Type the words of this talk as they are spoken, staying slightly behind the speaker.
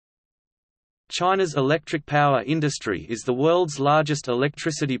China's electric power industry is the world's largest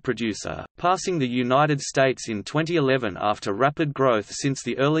electricity producer, passing the United States in 2011 after rapid growth since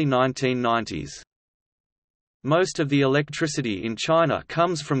the early 1990s. Most of the electricity in China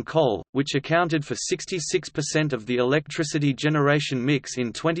comes from coal, which accounted for 66% of the electricity generation mix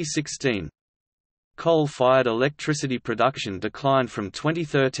in 2016. Coal-fired electricity production declined from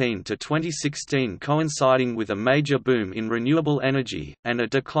 2013 to 2016, coinciding with a major boom in renewable energy, and a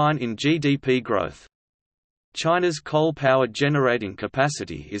decline in GDP growth. China's coal-powered generating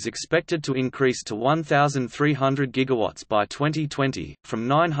capacity is expected to increase to 1,300 gigawatts by 2020, from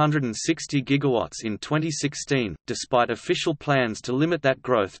 960 gigawatts in 2016. Despite official plans to limit that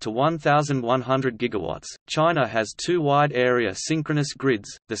growth to 1,100 gigawatts, China has two wide-area synchronous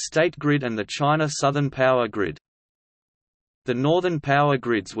grids, the State Grid and the China Southern Power Grid. The Northern Power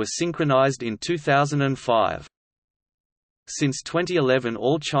Grids were synchronized in 2005. Since 2011,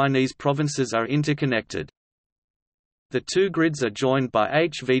 all Chinese provinces are interconnected. The two grids are joined by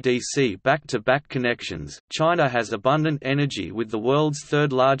HVDC back-to-back connections. China has abundant energy with the world's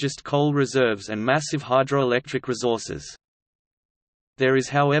third-largest coal reserves and massive hydroelectric resources. There is,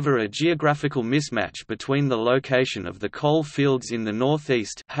 however, a geographical mismatch between the location of the coal fields in the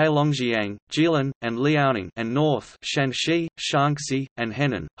northeast Heilongjiang, Jilin, and Liaoning and north Shanxi, Shaanxi, and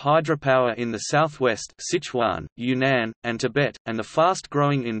Henan, hydropower in the southwest Sichuan, Yunnan, and Tibet, and the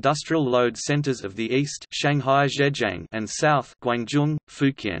fast-growing industrial load centers of the east Shanghai Zhejiang and south Guangzhou,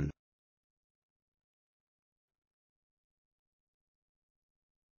 Fujian.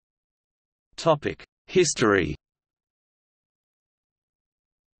 History.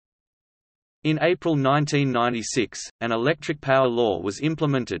 In April 1996, an electric power law was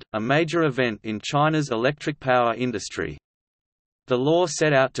implemented, a major event in China's electric power industry. The law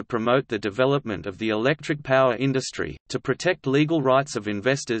set out to promote the development of the electric power industry, to protect legal rights of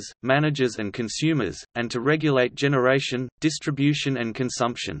investors, managers and consumers, and to regulate generation, distribution and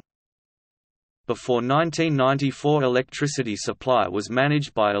consumption. Before 1994, electricity supply was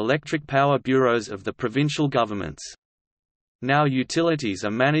managed by electric power bureaus of the provincial governments. Now utilities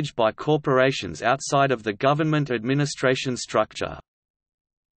are managed by corporations outside of the government administration structure.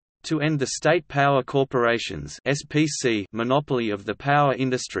 To end the State Power Corporation's (SPC) monopoly of the power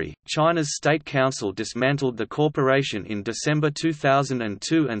industry, China's State Council dismantled the corporation in December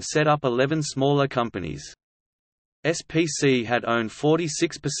 2002 and set up 11 smaller companies. SPC had owned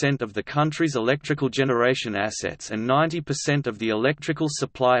 46% of the country's electrical generation assets and 90% of the electrical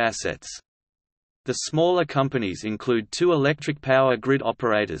supply assets. The smaller companies include 2 electric power grid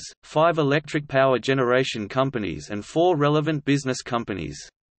operators, 5 electric power generation companies and 4 relevant business companies.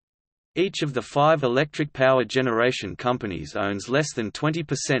 Each of the 5 electric power generation companies owns less than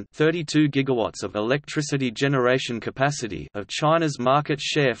 20% 32 gigawatts of electricity generation capacity of China's market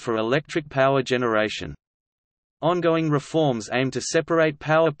share for electric power generation. Ongoing reforms aim to separate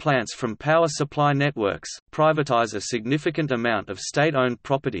power plants from power supply networks, privatize a significant amount of state-owned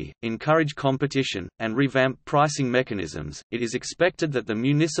property, encourage competition, and revamp pricing mechanisms. It is expected that the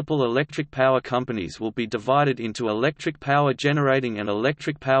municipal electric power companies will be divided into electric power generating and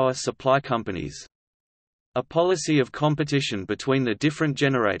electric power supply companies. A policy of competition between the different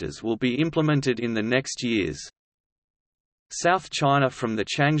generators will be implemented in the next years. South China from the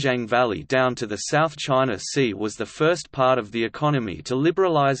Changjiang Valley down to the South China Sea was the first part of the economy to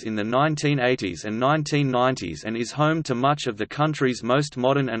liberalize in the 1980s and 1990s and is home to much of the country's most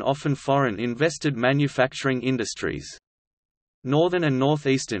modern and often foreign-invested manufacturing industries. Northern and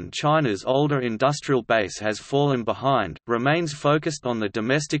northeastern China's older industrial base has fallen behind, remains focused on the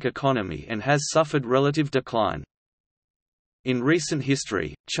domestic economy and has suffered relative decline. In recent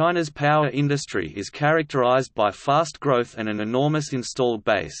history, China's power industry is characterized by fast growth and an enormous installed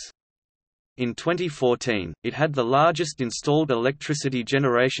base. In 2014, it had the largest installed electricity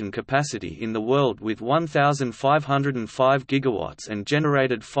generation capacity in the world with 1,505 gigawatts and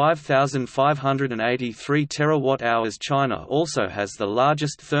generated 5,583 terawatt-hours. China also has the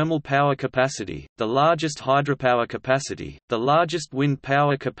largest thermal power capacity, the largest hydropower capacity, the largest wind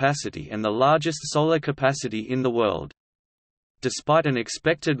power capacity and the largest solar capacity in the world. Despite an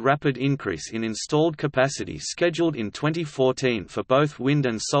expected rapid increase in installed capacity scheduled in 2014 for both wind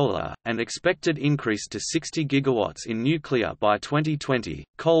and solar, and expected increase to 60 gigawatts in nuclear by 2020,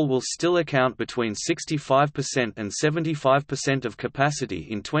 coal will still account between 65% and 75% of capacity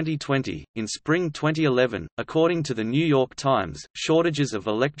in 2020. In spring 2011, according to the New York Times, shortages of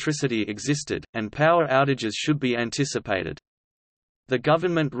electricity existed, and power outages should be anticipated. The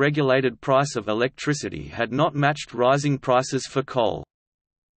government-regulated price of electricity had not matched rising prices for coal.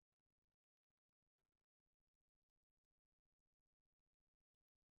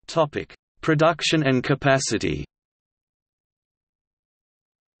 Production and capacity.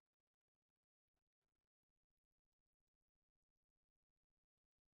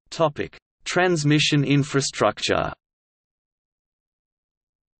 Transmission infrastructure.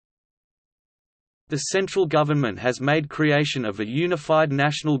 The central government has made creation of a unified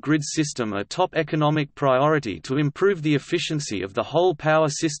national grid system a top economic priority to improve the efficiency of the whole power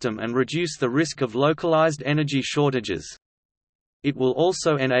system and reduce the risk of localized energy shortages. It will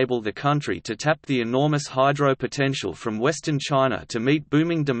also enable the country to tap the enormous hydro potential from western China to meet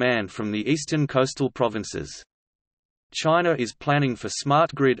booming demand from the eastern coastal provinces. China is planning for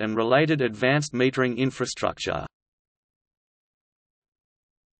smart grid and related advanced metering infrastructure.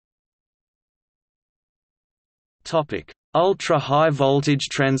 Ultra-high voltage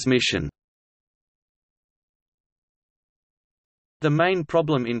transmission. The main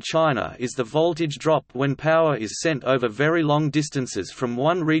problem in China is the voltage drop when power is sent over very long distances from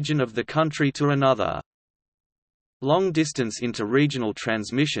one region of the country to another. Long-distance inter-regional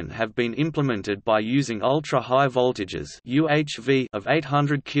transmission have been implemented by using ultra-high voltages (UHV) of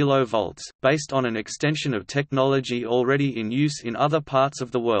 800 kV, based on an extension of technology already in use in other parts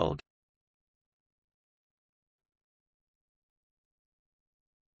of the world.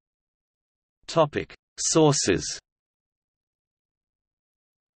 Sources.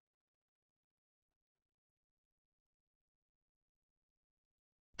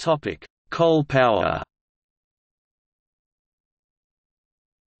 Coal power.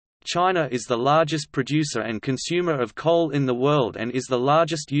 China is the largest producer and consumer of coal in the world and is the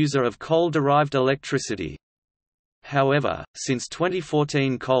largest user of coal-derived electricity. However, since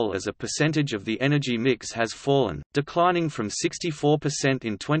 2014 coal as a percentage of the energy mix has fallen, declining from 64%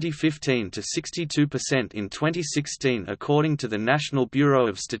 in 2015 to 62% in 2016 according to the National Bureau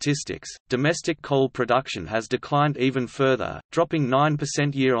of Statistics. Domestic coal production has declined even further, dropping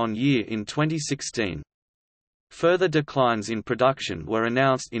 9% year-on-year in 2016. Further declines in production were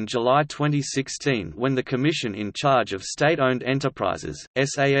announced in July 2016 when the Commission in charge of State-Owned Enterprises,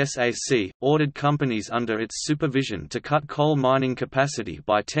 SASAC, ordered companies under its supervision to cut coal mining capacity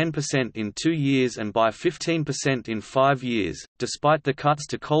by 10% in 2 years and by 15% in 5 years. Despite the cuts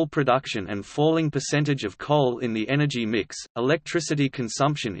to coal production and falling percentage of coal in the energy mix, electricity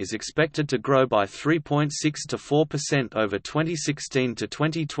consumption is expected to grow by 3.6 to 4% over 2016 to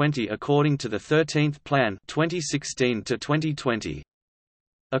 2020 according to the 13th Plan 2016 to 2020.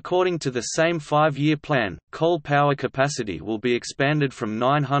 According to the same 5-year plan, coal power capacity will be expanded from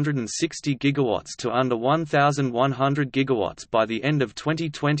 960 gigawatts to under 1,100 gigawatts by the end of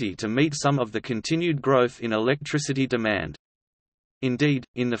 2020 to meet some of the continued growth in electricity demand. Indeed,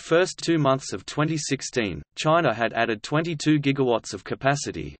 in the first 2 months of 2016, China had added 22 gigawatts of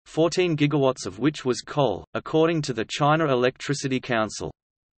capacity, 14 gigawatts of which was coal, according to the China Electricity Council.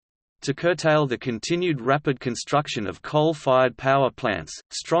 To curtail the continued rapid construction of coal-fired power plants,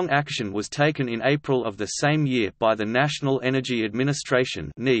 strong action was taken in April of the same year by the National Energy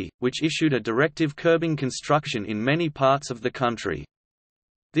Administration (NE), which issued a directive curbing construction in many parts of the country.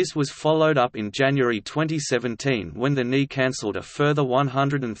 This was followed up in January 2017 when the NE cancelled a further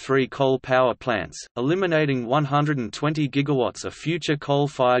 103 coal power plants, eliminating 120 gigawatts of future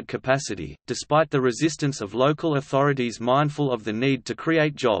coal-fired capacity, despite the resistance of local authorities mindful of the need to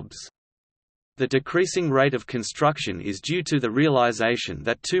create jobs. The decreasing rate of construction is due to the realization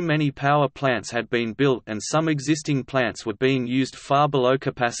that too many power plants had been built and some existing plants were being used far below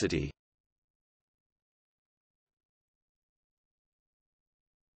capacity.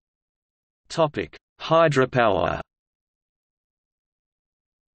 Hydropower.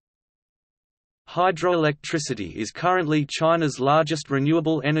 Hydroelectricity is currently China's largest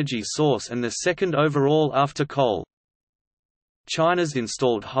renewable energy source and the second overall after coal. China's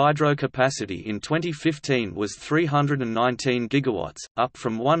installed hydro capacity in 2015 was 319 gigawatts, up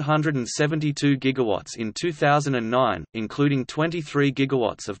from 172 gigawatts in 2009, including 23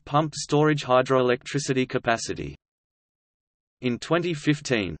 gigawatts of pumped storage hydroelectricity capacity. In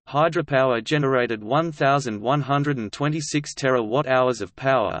 2015, hydropower generated 1,126 terawatt-hours of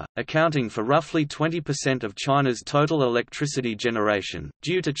power, accounting for roughly 20% of China's total electricity generation.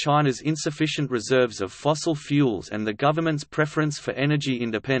 Due to China's insufficient reserves of fossil fuels and the government's preference for energy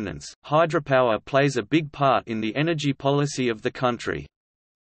independence, hydropower plays a big part in the energy policy of the country.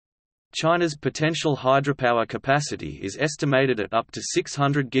 China's potential hydropower capacity is estimated at up to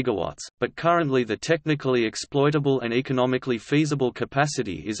 600 gigawatts, but currently the technically exploitable and economically feasible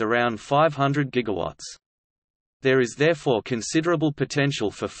capacity is around 500 gigawatts. There is therefore considerable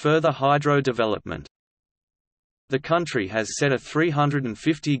potential for further hydro development. The country has set a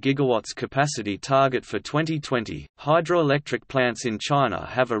 350 gigawatts capacity target for 2020. Hydroelectric plants in China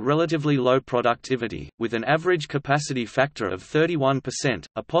have a relatively low productivity, with an average capacity factor of 31%,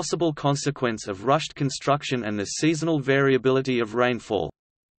 a possible consequence of rushed construction and the seasonal variability of rainfall.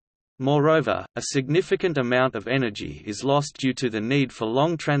 Moreover, a significant amount of energy is lost due to the need for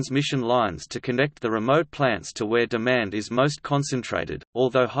long transmission lines to connect the remote plants to where demand is most concentrated.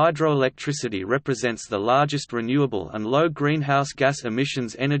 Although hydroelectricity represents the largest renewable and low greenhouse gas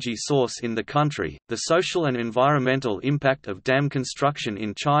emissions energy source in the country, the social and environmental impact of dam construction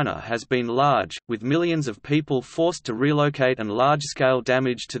in China has been large, with millions of people forced to relocate and large-scale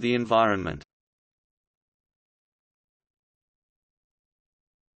damage to the environment.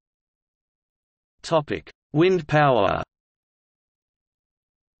 Wind power.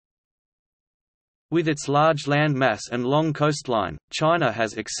 With its large land mass and long coastline, China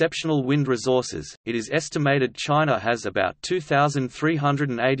has exceptional wind resources. It is estimated China has about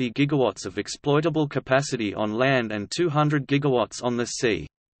 2,380 gigawatts of exploitable capacity on land and 200 gigawatts on the sea.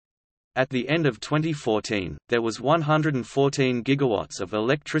 At the end of 2014, there was 114 gigawatts of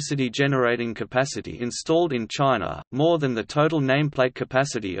electricity generating capacity installed in China, more than the total nameplate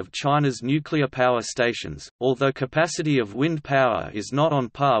capacity of China's nuclear power stations. Although capacity of wind power is not on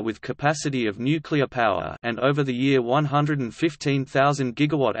par with capacity of nuclear power, and over the year 115,000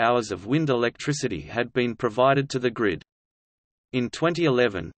 gigawatt-hours of wind electricity had been provided to the grid. In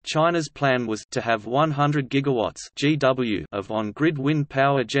 2011, China's plan was to have 100 gigawatts (GW) of on-grid wind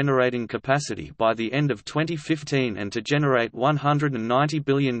power generating capacity by the end of 2015 and to generate 190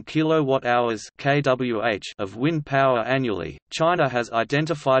 billion kilowatt-hours (kWh) of wind power annually. China has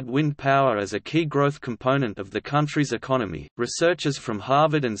identified wind power as a key growth component of the country's economy. Researchers from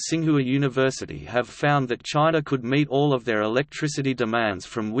Harvard and Tsinghua University have found that China could meet all of their electricity demands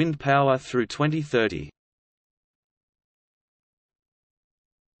from wind power through 2030.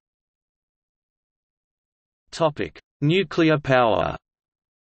 Nuclear power.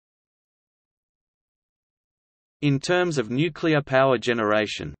 In terms of nuclear power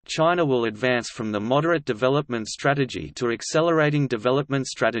generation, China will advance from the moderate development strategy to accelerating development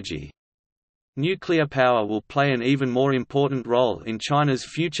strategy. Nuclear power will play an even more important role in China's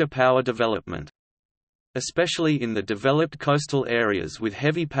future power development. Especially in the developed coastal areas with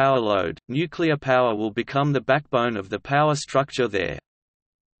heavy power load, nuclear power will become the backbone of the power structure there.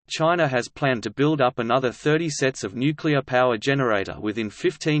 China has planned to build up another 30 sets of nuclear power generator within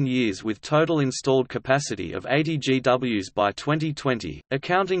 15 years with total installed capacity of 80 GWs by 2020,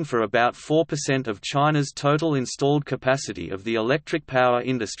 accounting for about 4% of China's total installed capacity of the electric power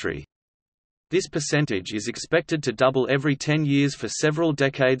industry. This percentage is expected to double every 10 years for several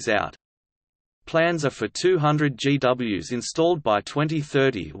decades out. Plans are for 200 GWs installed by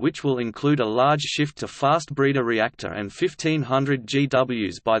 2030, which will include a large shift to fast breeder reactor, and 1,500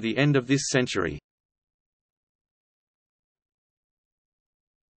 GWs by the end of this century.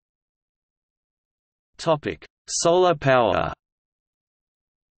 Solar power.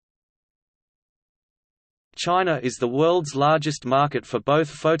 China is the world's largest market for both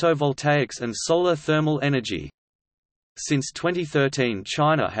photovoltaics and solar thermal energy. Since 2013,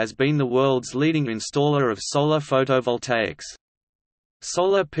 China has been the world's leading installer of solar photovoltaics.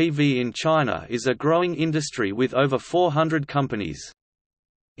 Solar PV in China is a growing industry with over 400 companies.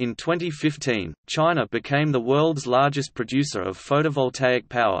 In 2015, China became the world's largest producer of photovoltaic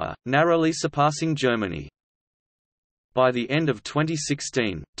power, narrowly surpassing Germany. By the end of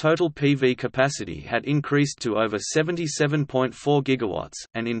 2016, total PV capacity had increased to over 77.4 gigawatts,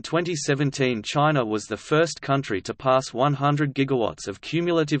 and in 2017 China was the first country to pass 100 gigawatts of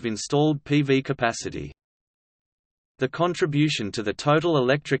cumulative installed PV capacity. The contribution to the total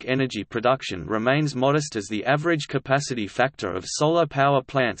electric energy production remains modest, as the average capacity factor of solar power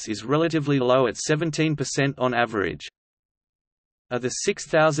plants is relatively low at 17% on average. Of the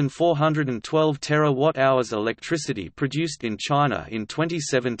 6,412 terawatt-hours electricity produced in China in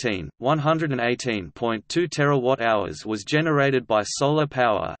 2017, 118.2 terawatt-hours was generated by solar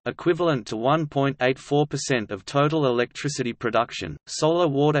power, equivalent to 1.84% of total electricity production. Solar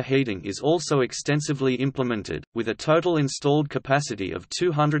water heating is also extensively implemented, with a total installed capacity of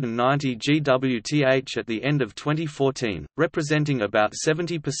 290 GWth at the end of 2014, representing about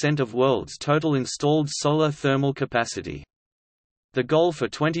 70% of world's total installed solar thermal capacity. The goal for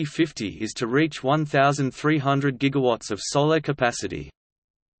 2050 is to reach 1,300 gigawatts of solar capacity.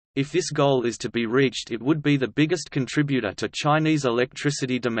 If this goal is to be reached, it would be the biggest contributor to Chinese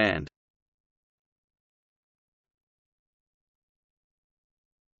electricity demand.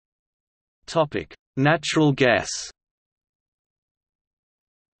 Natural gas.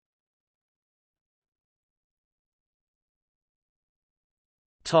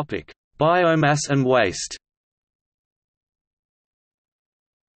 Biomass and waste.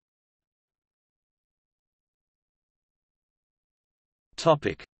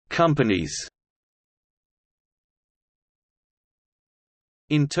 Companies.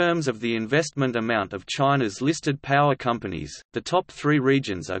 In terms of the investment amount of China's listed power companies, the top three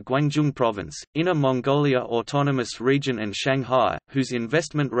regions are Guangdong Province, Inner Mongolia Autonomous Region and Shanghai, whose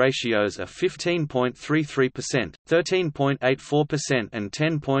investment ratios are 15.33%, 13.84% and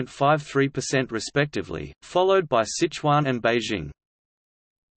 10.53% respectively, followed by Sichuan and Beijing.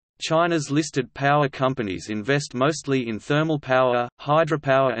 China's listed power companies invest mostly in thermal power,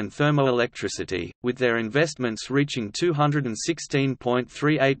 hydropower and thermoelectricity, with their investments reaching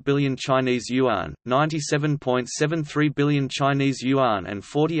 216.38 billion Chinese yuan, 97.73 billion Chinese yuan and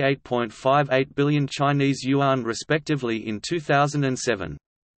 48.58 billion Chinese yuan respectively in 2007.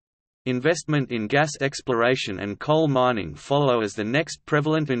 Investment in gas exploration and coal mining follow as the next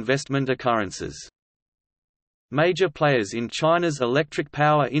prevalent investment occurrences. Major players in China's electric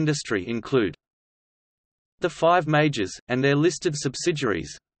power industry include the five majors, and their listed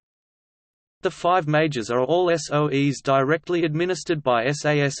subsidiaries. The five majors are all SOEs directly administered by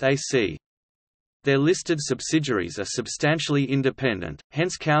SASAC. Their listed subsidiaries are substantially independent,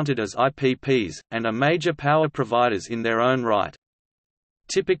 hence counted as IPPs, and are major power providers in their own right.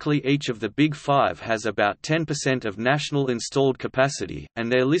 Typically each of the Big Five has about 10% of national installed capacity, and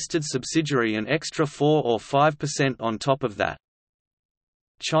their listed subsidiary an extra 4 or 5% on top of that.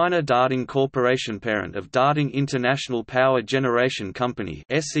 China Darting Corporation, parent of Darting International Power Generation Company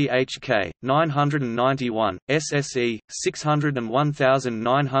SEHK, 991, SSE,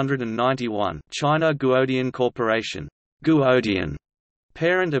 601,991 China Guodian Corporation Guodian,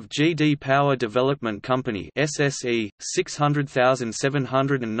 parent of GD Power Development Company SSE,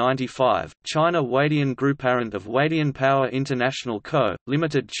 600,795, China Huadian Group, parent of Huadian Power International Co.,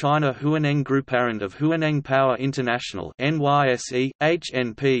 Limited, China Huaneng Group, parent of Huaneng Power International NYSE,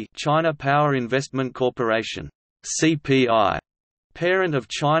 HNP, China Power Investment Corporation CPI, parent of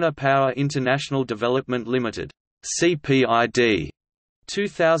China Power International Development Limited CPID,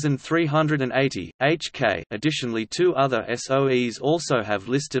 2,380, HK. Additionally, two other SOEs also have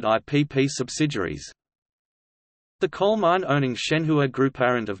listed IPP subsidiaries. The coal mine owning Shenhua Group,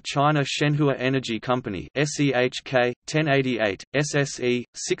 parent of China Shenhua Energy Company SEHK, 1088, SSE,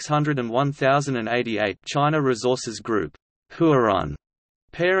 601,088 China Resources Group Huarun,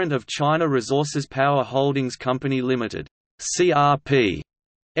 parent of China Resources Power Holdings Company Limited CRP,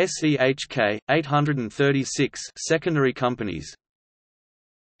 SEHK, 836 secondary companies.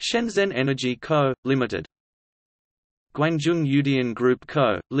 Shenzhen Energy Co., Limited, Guangdong Yudian Group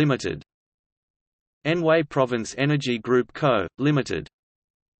Co., Limited, Anhui Province Energy Group Co., Limited,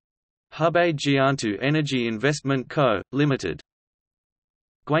 Hebei Jiantu Energy Investment Co., Limited,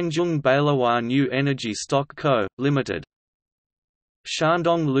 Guangdong Bailahua New Energy Stock Co., Limited,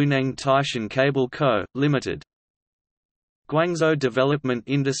 Shandong Luneng Taishan Cable Co., Limited, Guangzhou Development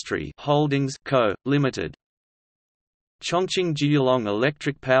Industry Holdings Co., Limited, Chongqing Jiulong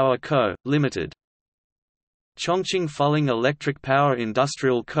Electric Power Co., Limited, Chongqing Fuling Electric Power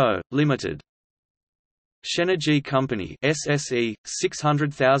Industrial Co., Limited, Shenergy Company SSE,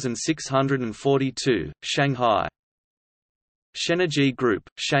 600,642, Shanghai, Shenergy Group,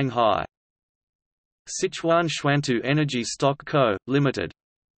 Shanghai, Sichuan Xuantu Energy Stock Co., Limited,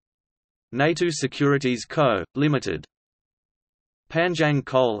 Neitu Securities Co., Limited, Panjiang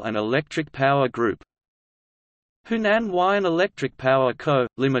Coal and Electric Power Group, Hunan Huayan Electric Power Co.,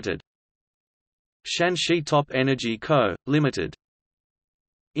 Limited, Shanxi Top Energy Co., Limited,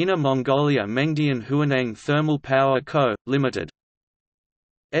 Inner Mongolia Mengdian Huaneng Thermal Power Co., Limited,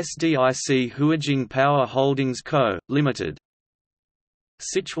 SDIC Huajing Power Holdings Co., Limited,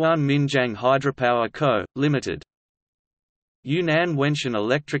 Sichuan Minjiang Hydropower Co., Limited, Yunnan Wenshan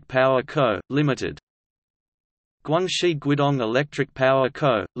Electric Power Co., Limited, Guangxi Guidong Electric Power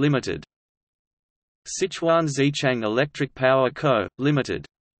Co., Limited, Sichuan Zichang Electric Power Co., Limited,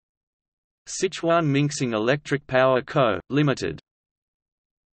 Sichuan Minxing Electric Power Co., Limited,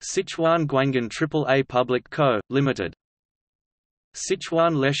 Sichuan Guanghan AAA Public Co., Limited,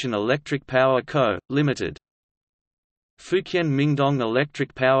 Sichuan Leshan Electric Power Co., Limited, Fujian Mingdong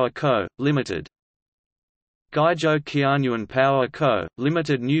Electric Power Co., Limited, Guizhou Qianyuan Power Co.,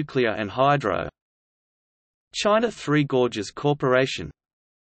 Limited Nuclear and Hydro, China Three Gorges Corporation,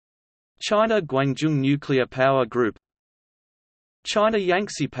 China Guangdong Nuclear Power Group, China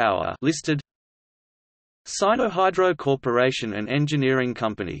Yangtze Power listed, Sino-Hydro Corporation and Engineering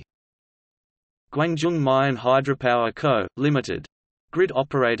Company, Guangdong Mayan Hydropower Co., Limited. Grid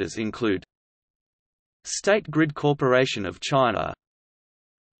operators include State Grid Corporation of China,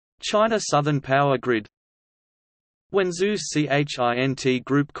 China Southern Power Grid, Wenzhou CHINT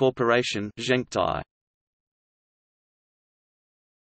Group Corporation Zhengtai.